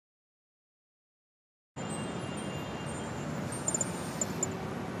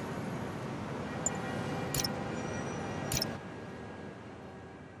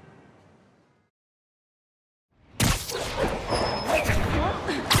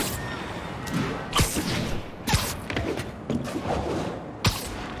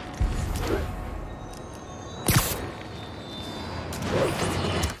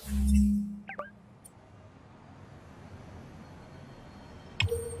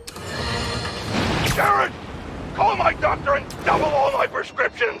doctor and double all my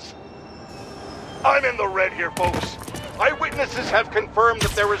prescriptions! I'm in the red here, folks. Eyewitnesses have confirmed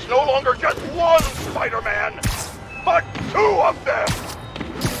that there is no longer just one Spider-Man, but two of them!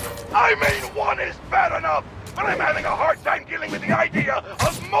 I mean, one is bad enough, but I'm having a hard time dealing with the idea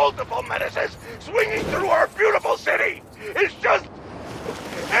of multiple menaces swinging through our beautiful city! It's just...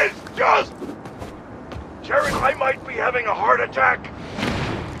 Jared, I might be having a heart attack.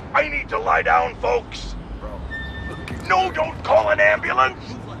 I need to lie down, folks. No, don't call an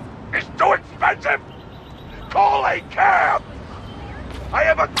ambulance. It's too expensive. Call a cab. I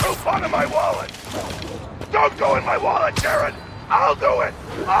have a coupon in my wallet. Don't go in my wallet, Jared. I'll do it.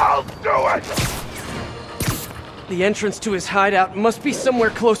 I'll do it. The entrance to his hideout must be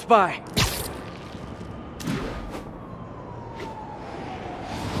somewhere close by.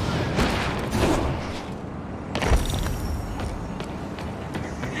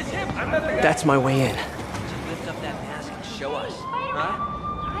 That's my way in. Lift up that mask and show us, huh?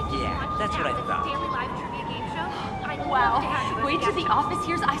 Yeah, that's what I thought. Daily live trivia game show. Wow. Wait till the office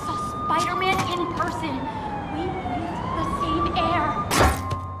hears I saw Spider-Man in person. We breathe the same air.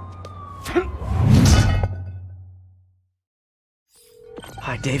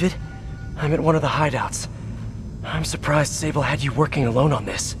 Hi, David. I'm at one of the hideouts. I'm surprised Sable had you working alone on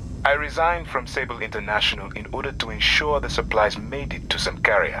this. I resigned from Sable International in order to ensure the supplies made it to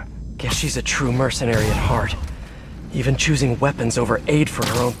Symkaria. Guess she's a true mercenary at heart. Even choosing weapons over aid for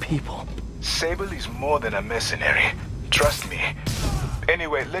her own people. Sable is more than a mercenary. Trust me.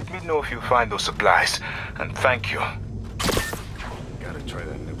 Anyway, let me know if you find those supplies. And thank you. Gotta try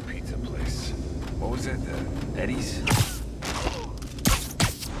that new pizza place. What was it? Eddie's?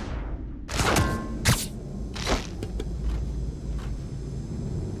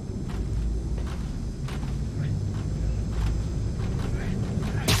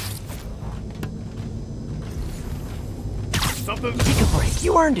 Take a break.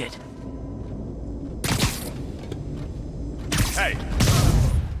 You earned it. Hey!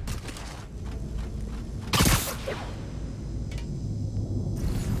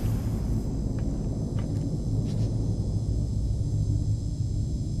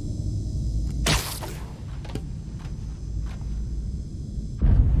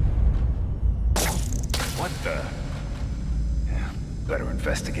 What the? Yeah, better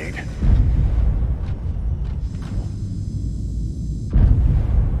investigate.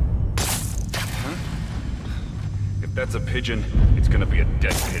 If that's a pigeon, it's gonna be a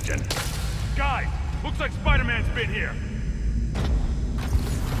dead pigeon. Guys, looks like Spider-Man's been here.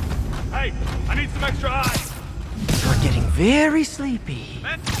 Hey, I need some extra eyes. You're getting very sleepy.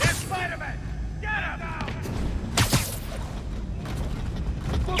 Let's get Spider-Man! Get him!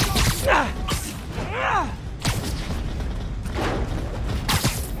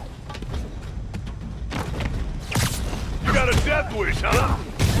 You got a death wish, huh?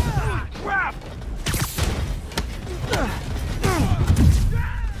 Crap!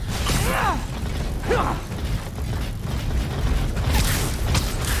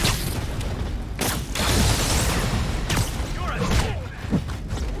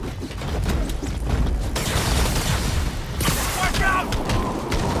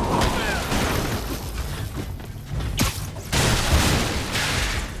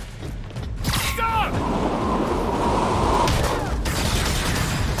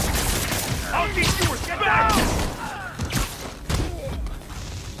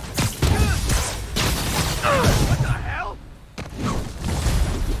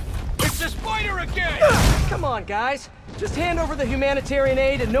 Come on, guys. Just hand over the humanitarian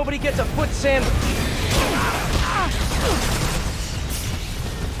aid and nobody gets a foot sandwich.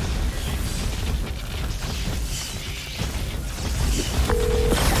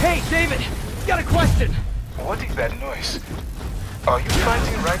 Hey, David! Got a question! What is that noise? Are you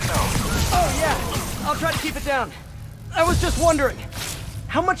fighting right now? Oh, yeah. I'll try to keep it down. I was just wondering,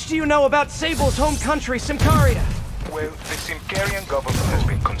 how much do you know about Sable's home country, Symkaria? Well, the Symkarian government has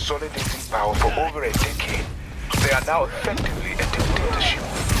been consolidating power for over a decade. They are now effectively a dictatorship.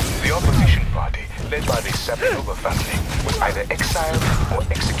 The opposition party, led by the Sabanova family, was either exiled or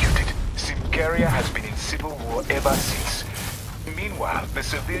executed. Symkaria has been in civil war ever since. Meanwhile, the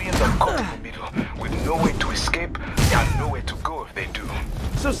civilians are caught in the middle, with nowhere to escape and nowhere to go if they do.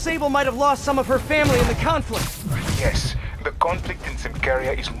 So Sable might have lost some of her family in the conflict. Yes, the conflict in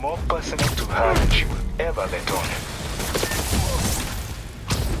Symkaria is more personal to her than she will ever let on.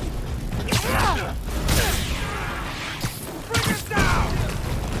 Bring us down!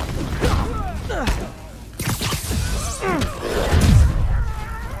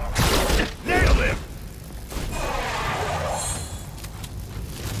 Nailed him!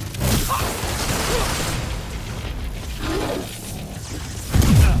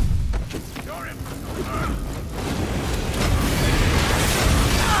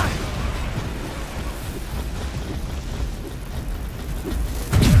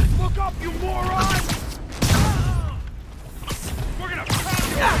 up, you moron! We're gonna pound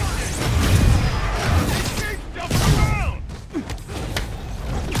you like this! Keep jumping around!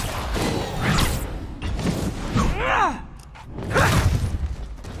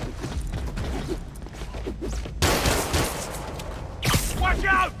 Watch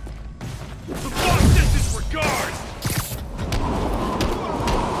out! The boss sends his regards!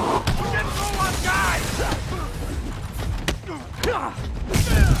 We're getting low on guys!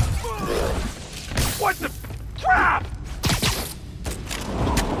 What the crap?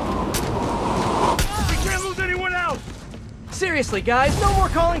 We can't lose anyone else! Seriously, guys, no more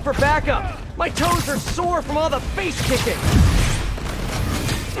calling for backup. My toes are sore from all the face kicking.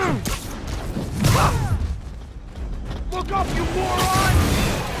 Look up, you moron!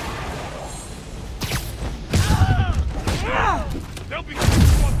 They'll be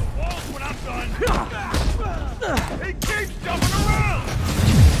shooting off the walls when I'm done! He keeps jumping around!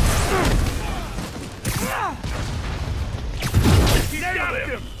 He nailed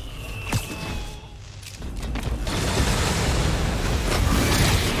him!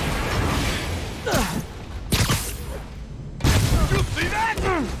 You see that?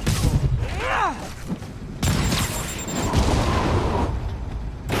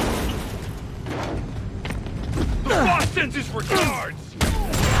 The boss sends his regards!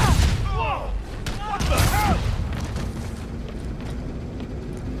 Whoa! What the hell?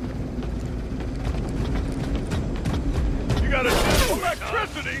 You got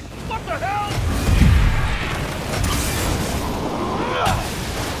electricity? What the hell?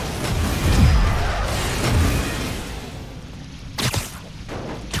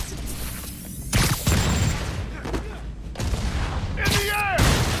 In the air!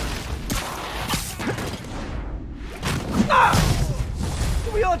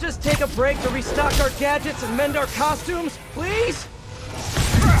 Can we all just take a break to restock our gadgets and mend our costumes, please?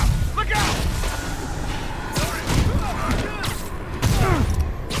 Crap! Look out!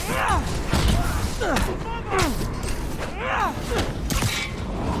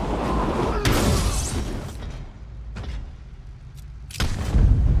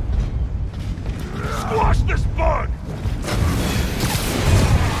 Squash this bug!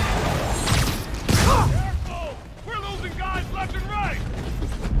 Careful! We're losing guys left and right!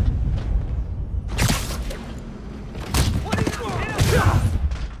 What are you doing?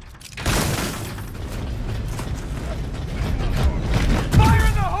 Fire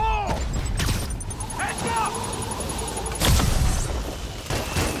in the hole! Heads up!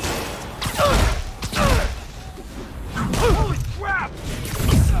 Holy crap!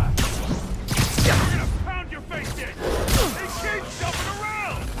 We're gonna pound your face in! They keep jumping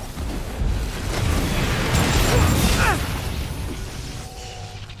around!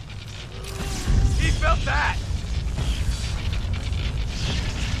 He felt that!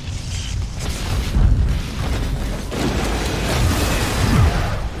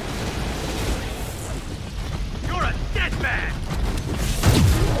 You're a dead man!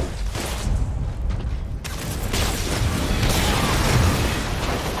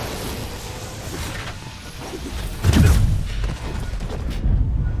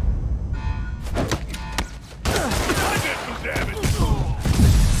 I did some damage!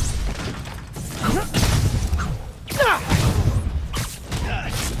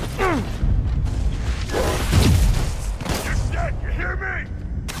 You're dead, you hear me?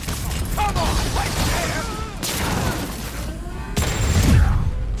 Come on, fight him!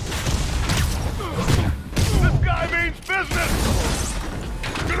 This guy means business!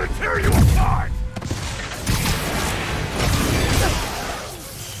 I'm gonna tear you apart!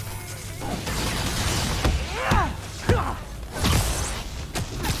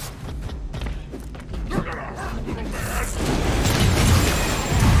 You're gonna hurt, little man!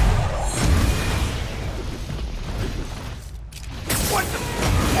 What the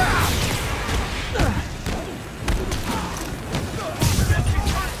crap?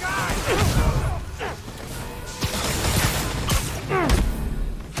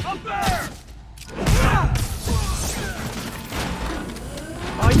 Up there!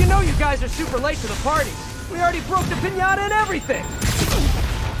 Oh, you know you guys are super late to the party. We already broke the piñata and everything.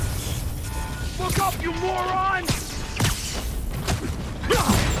 Look up, you moron!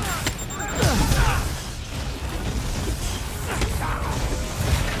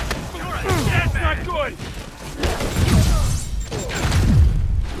 That's not good!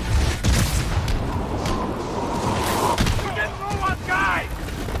 We're getting low on guys!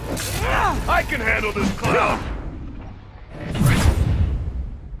 I can handle this clown!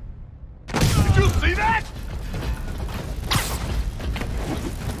 Did you see that?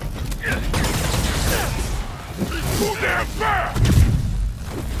 Too damn fast!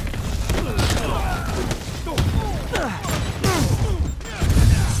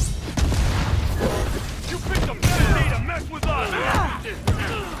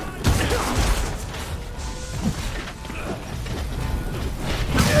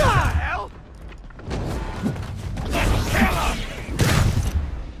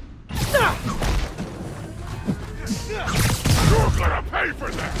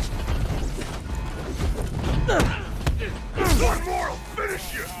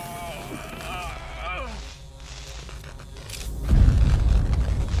 finish you!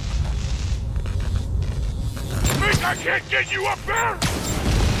 Think I can't get you up there?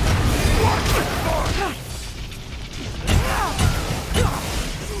 What the fuck?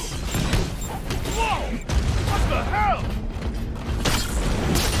 Whoa! What the hell?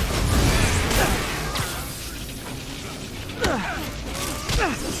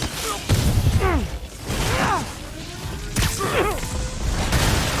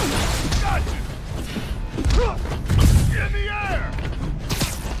 Got you! In the air!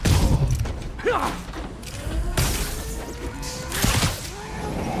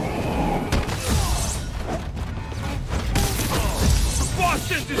 Boss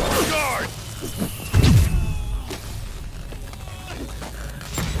says disregard!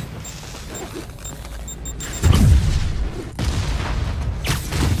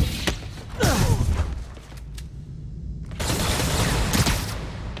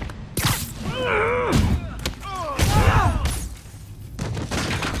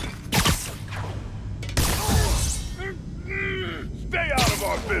 Stay out of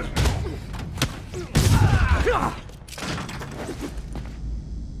our business!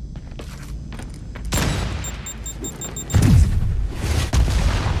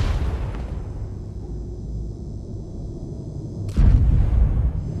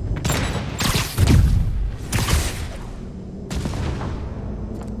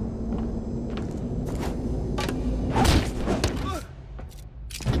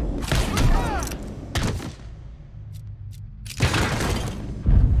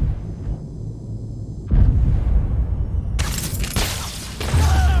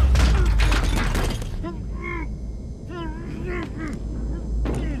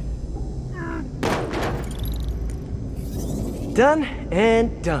 Done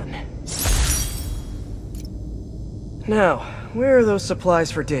and done. Now, where are those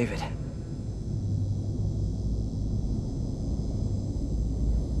supplies for David?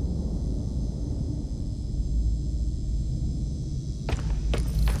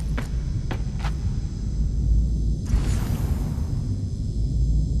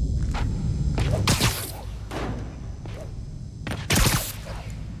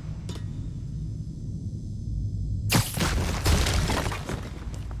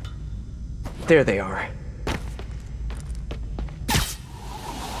 There they are.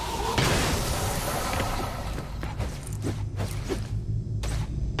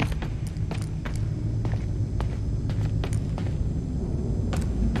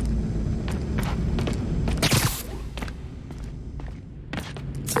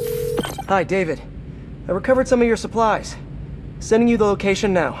 Hi, David. I recovered some of your supplies. Sending you the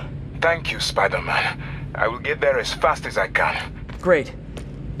location now. Thank you, Spider-Man. I will get there as fast as I can. Great.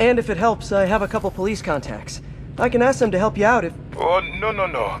 And if it helps, I have a couple police contacts. I can ask them to help you out if... Oh,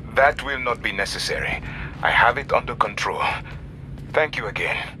 no. That will not be necessary. I have it under control. Thank you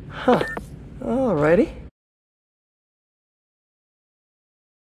again. Huh. Alrighty.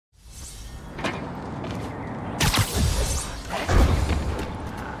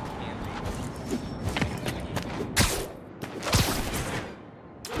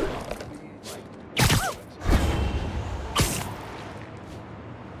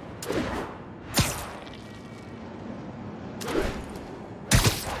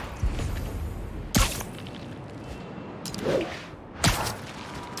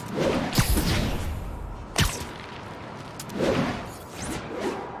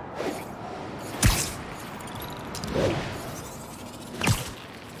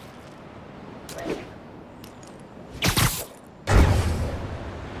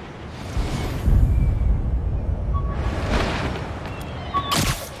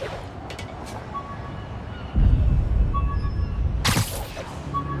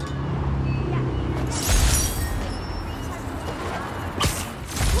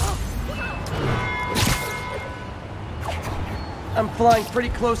 I'm flying pretty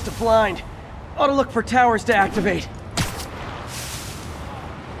close to blind. Ought to look for towers to activate.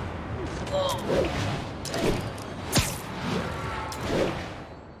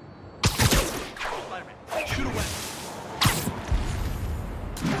 Shoot away!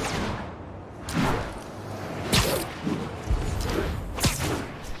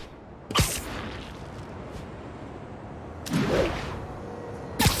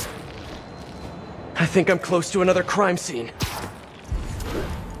 I think I'm close to another crime scene.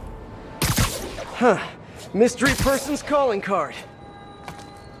 Huh. Mystery person's calling card.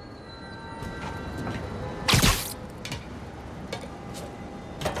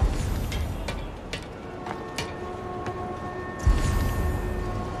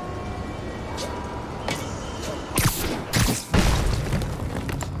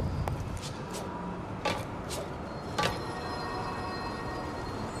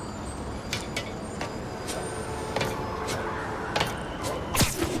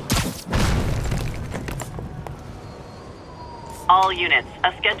 All units,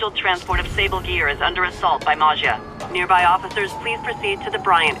 a scheduled transport of Sable gear is under assault by Magia. Nearby officers, please proceed to the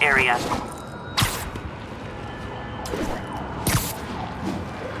Bryant area.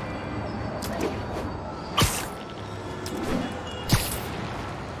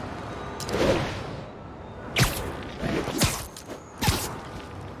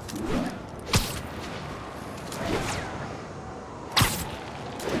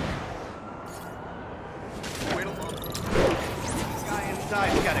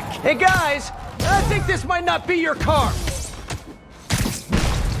 Hey guys, I think this might not be your car.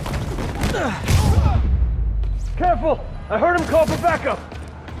 Careful! I heard him call for backup.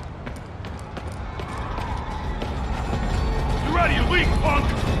 You ready, you weak punk?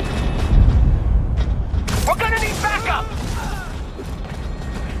 We're gonna need backup!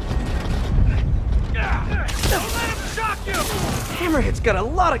 Don't let him shock you! Hammerhead's got a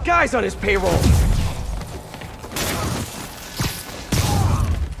lot of guys on his payroll.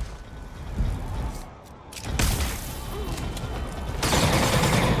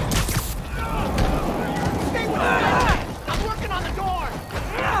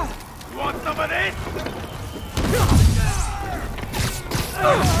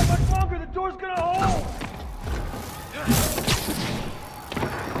 How much longer? The door's gonna hold!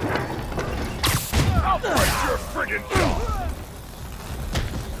 I'll break your friggin' jaw!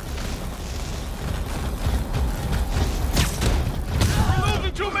 We're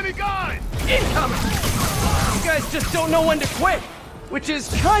losing too many guys! Incoming! You guys just don't know when to quit, which is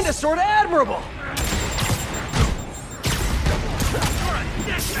kinda sorta admirable.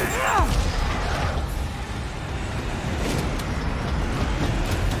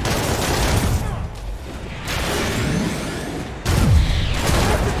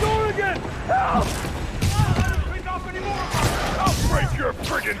 Help! Pick up any more! I'll break your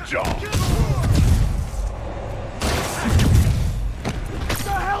friggin' jaw! What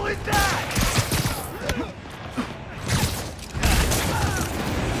the hell is that?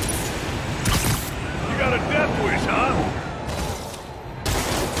 You got a death wish, huh?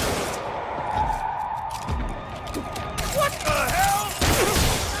 What the hell?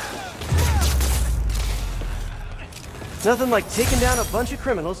 Nothing like taking down a bunch of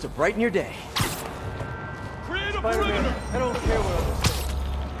criminals to brighten your day. Create a Spider-Man, perimeter! I don't care what others say.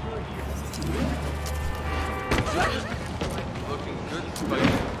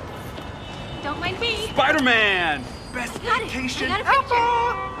 Don't mind me. Spider-Man! Best Got it. vacation I got a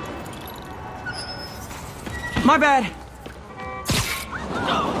picture. My bad.